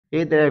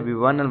Hey there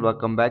everyone and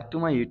welcome back to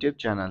my YouTube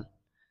channel.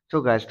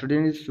 So guys, today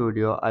in this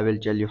video I will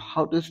tell you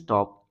how to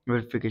stop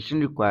verification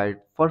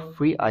required for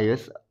free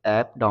iOS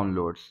app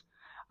downloads.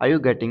 Are you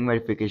getting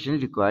verification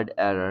required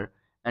error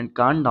and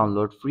can't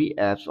download free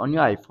apps on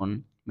your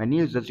iPhone? Many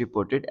users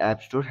reported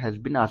App Store has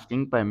been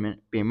asking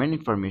payment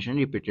information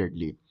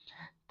repeatedly.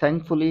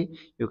 Thankfully,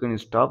 you can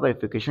stop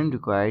verification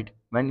required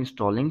when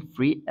installing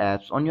free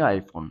apps on your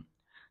iPhone.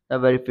 The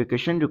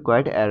verification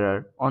required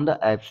error on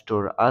the App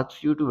Store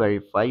asks you to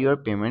verify your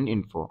payment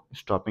info,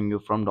 stopping you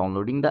from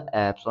downloading the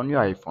apps on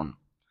your iPhone.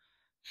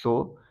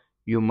 So,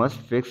 you must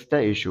fix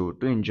the issue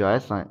to enjoy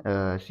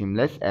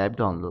seamless app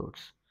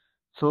downloads.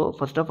 So,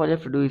 first of all, you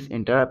have to do is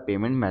enter a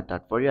payment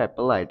method for your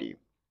Apple ID.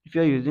 If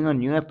you are using a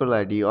new Apple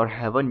ID or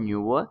have a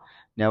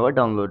never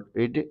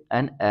downloaded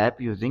an app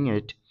using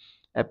it,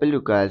 Apple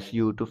requires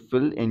you to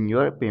fill in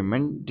your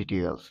payment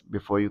details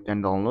before you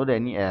can download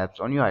any apps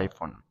on your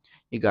iPhone,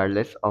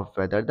 regardless of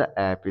whether the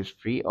app is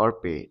free or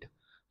paid.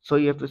 So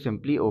you have to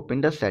simply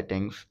open the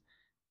settings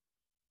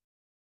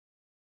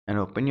and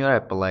open your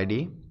Apple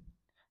ID,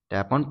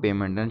 tap on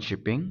payment and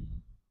shipping,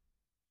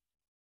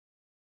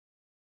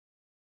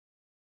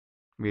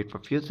 wait for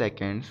a few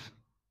seconds,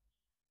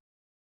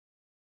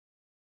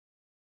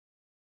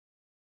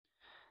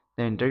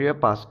 then enter your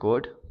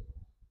passcode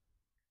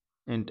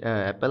and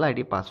Apple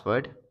ID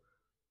password.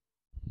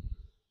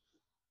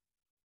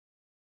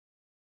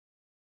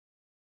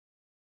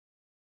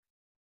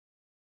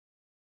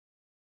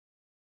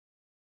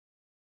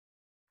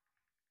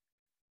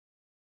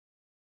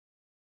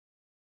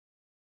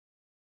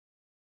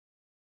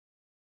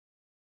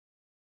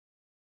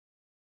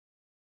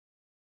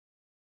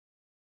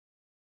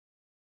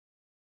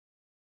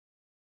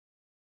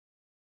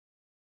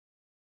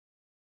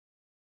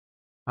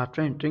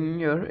 After entering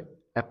your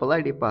Apple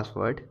ID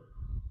password,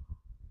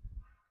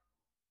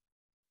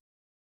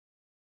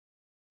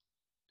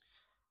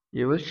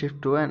 you will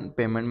shift to a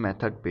payment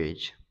method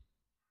page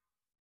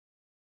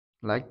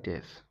like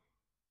this.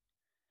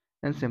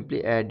 Then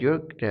simply add your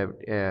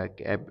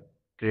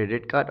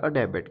credit card or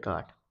debit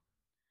card.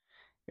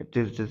 If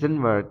this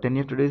doesn't work, then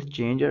you have to do is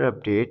change or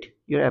update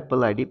your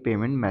Apple ID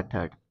payment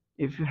method.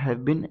 If you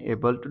have been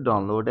able to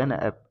download an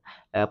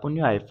app on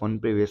your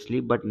iPhone previously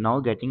but now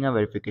getting a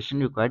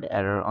verification required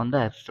error on the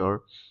App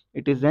Store,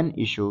 it is an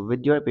issue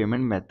with your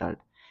payment method.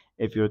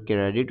 If your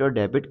credit or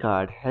debit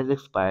card has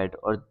expired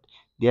or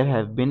there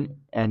have been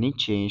any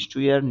change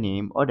to your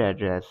name or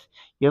address,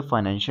 your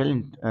financial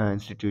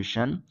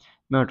institution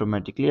may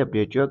automatically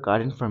update your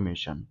card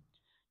information.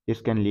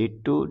 This can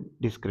lead to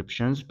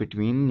discrepancies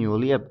between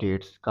newly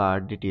updated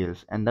card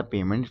details and the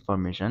payment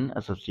information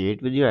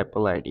associated with your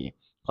Apple ID,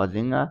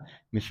 causing a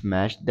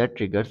mismatch that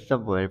triggers the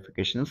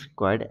verification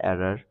required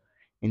error.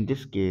 In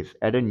this case,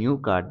 add a new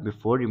card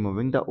before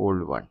removing the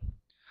old one.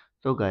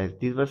 So guys,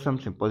 these were some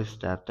simple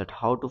steps that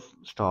how to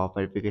stop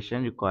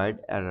verification required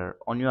error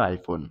on your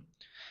iPhone.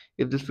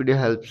 If this video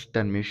helps,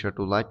 then make sure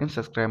to like and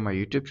subscribe my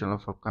YouTube channel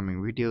for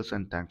upcoming videos,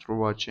 and thanks for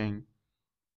watching.